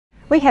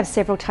We have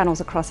several tunnels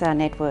across our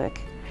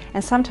network,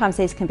 and sometimes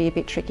these can be a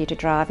bit tricky to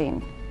drive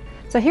in.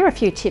 So here are a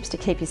few tips to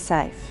keep you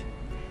safe.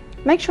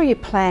 Make sure you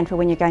plan for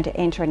when you're going to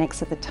enter and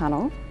exit the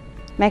tunnel.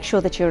 Make sure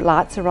that your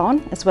lights are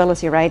on, as well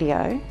as your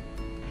radio.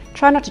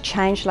 Try not to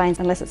change lanes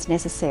unless it's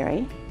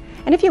necessary.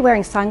 And if you're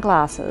wearing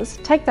sunglasses,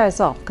 take those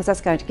off because that's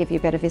going to give you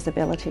better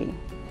visibility.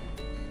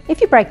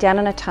 If you break down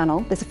in a tunnel,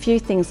 there's a few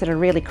things that are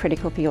really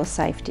critical for your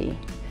safety.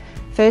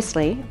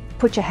 Firstly,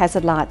 put your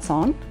hazard lights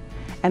on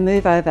and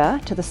move over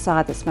to the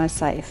side that's most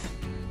safe.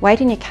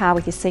 Wait in your car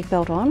with your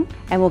seatbelt on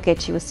and we'll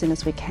get you as soon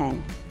as we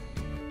can.